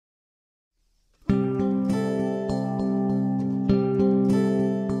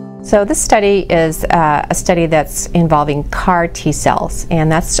So this study is a study that's involving CAR T cells,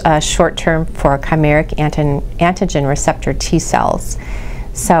 and that's short term for chimeric antigen receptor T cells.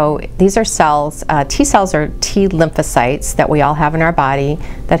 So these are cells, T cells are T lymphocytes that we all have in our body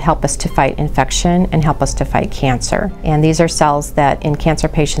that help us to fight infection and help us to fight cancer. And these are cells that in cancer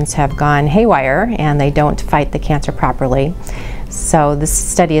patients have gone haywire and they don't fight the cancer properly. So this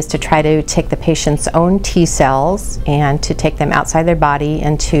study is to try to take the patient's own T cells and to take them outside their body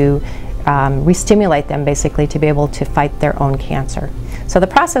and to re-stimulate them basically to be able to fight their own cancer. So the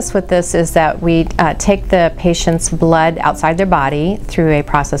process with this is that we take the patient's blood outside their body through a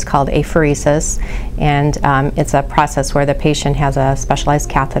process called apheresis, and it's a process where the patient has a specialized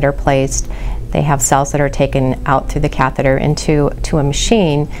catheter placed. They have cells that are taken out through the catheter into a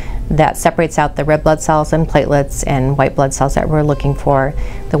machine that separates out the red blood cells and platelets and white blood cells that we're looking for.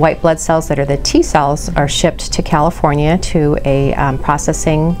 The white blood cells that are the T cells are shipped to California to a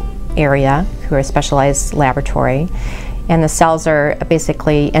processing area through a specialized laboratory. And the cells are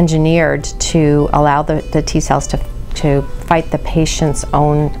basically engineered to allow the T cells to fight the patient's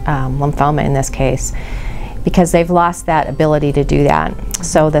own lymphoma in this case, because they've lost that ability to do that.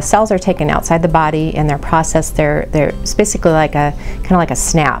 So the cells are taken outside the body and they're processed. It's basically like kind of like a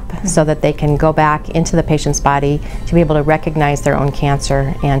snap, so that they can go back into the patient's body to be able to recognize their own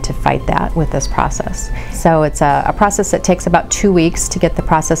cancer and to fight that with this process. So it's a process that takes about 2 weeks to get the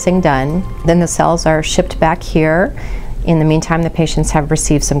processing done. Then the cells are shipped back here. In the meantime, the patients have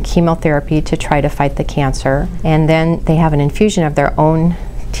received some chemotherapy to try to fight the cancer, and then they have an infusion of their own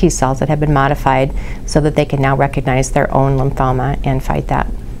T cells that have been modified so that they can now recognize their own lymphoma and fight that.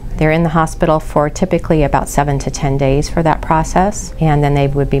 They're in the hospital for typically about 7 to 10 days for that process, and then they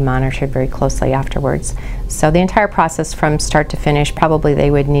would be monitored very closely afterwards. So the entire process from start to finish, probably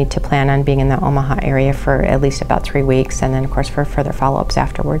they would need to plan on being in the Omaha area for at least about 3 weeks, and then of course for further follow-ups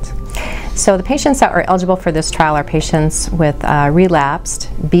afterwards. So the patients that are eligible for this trial are patients with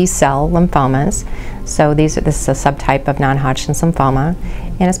relapsed B-cell lymphomas. So this is a subtype of non-Hodgkin's lymphoma.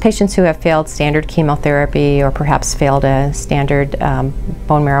 And it's patients who have failed standard chemotherapy or perhaps failed a standard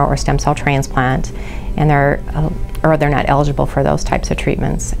bone marrow or stem cell transplant, and they're not eligible for those types of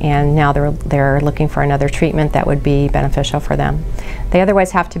treatments. And now they're looking for another treatment that would be beneficial for them. They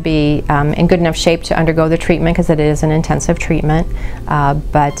otherwise have to be in good enough shape to undergo the treatment because it is an intensive treatment,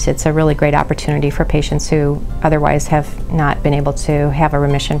 but it's a really great opportunity for patients who otherwise have not been able to have a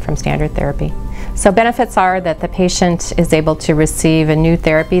remission from standard therapy. So benefits are that the patient is able to receive a new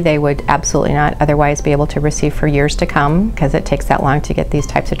therapy they would absolutely not otherwise be able to receive for years to come, because it takes that long to get these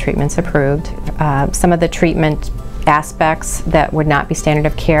types of treatments approved. Some of the treatment aspects that would not be standard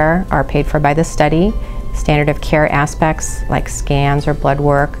of care are paid for by the study. Standard of care aspects like scans or blood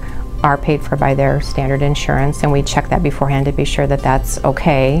work are paid for by their standard insurance, and we check that beforehand to be sure that that's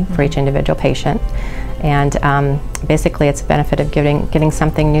okay for each individual patient. And basically it's a benefit of getting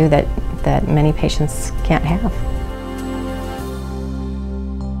something new that many patients can't have.